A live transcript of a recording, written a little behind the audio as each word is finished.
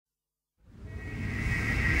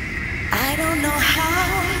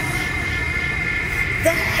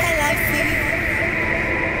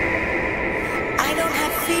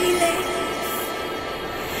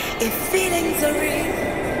misery,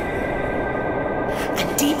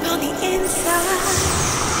 and deep on the inside,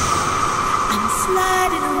 I'm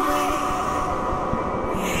sliding away.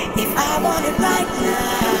 If I want it right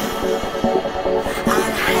now,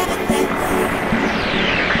 I'll have it that way.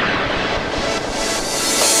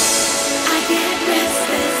 I get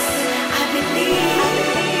restless, I believe.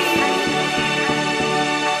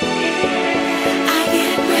 I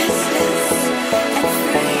get restless and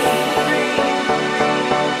free.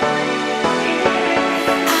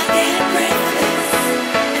 I get breathless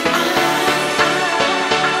and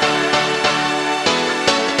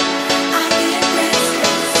I get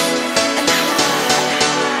restless and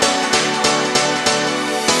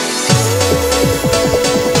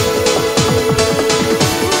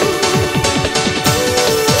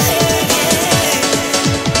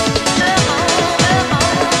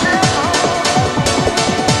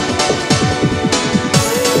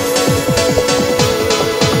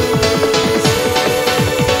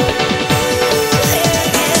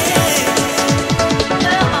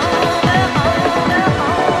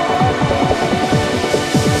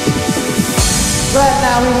Right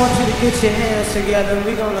now we want you to get your hands together and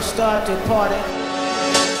we're gonna start the party.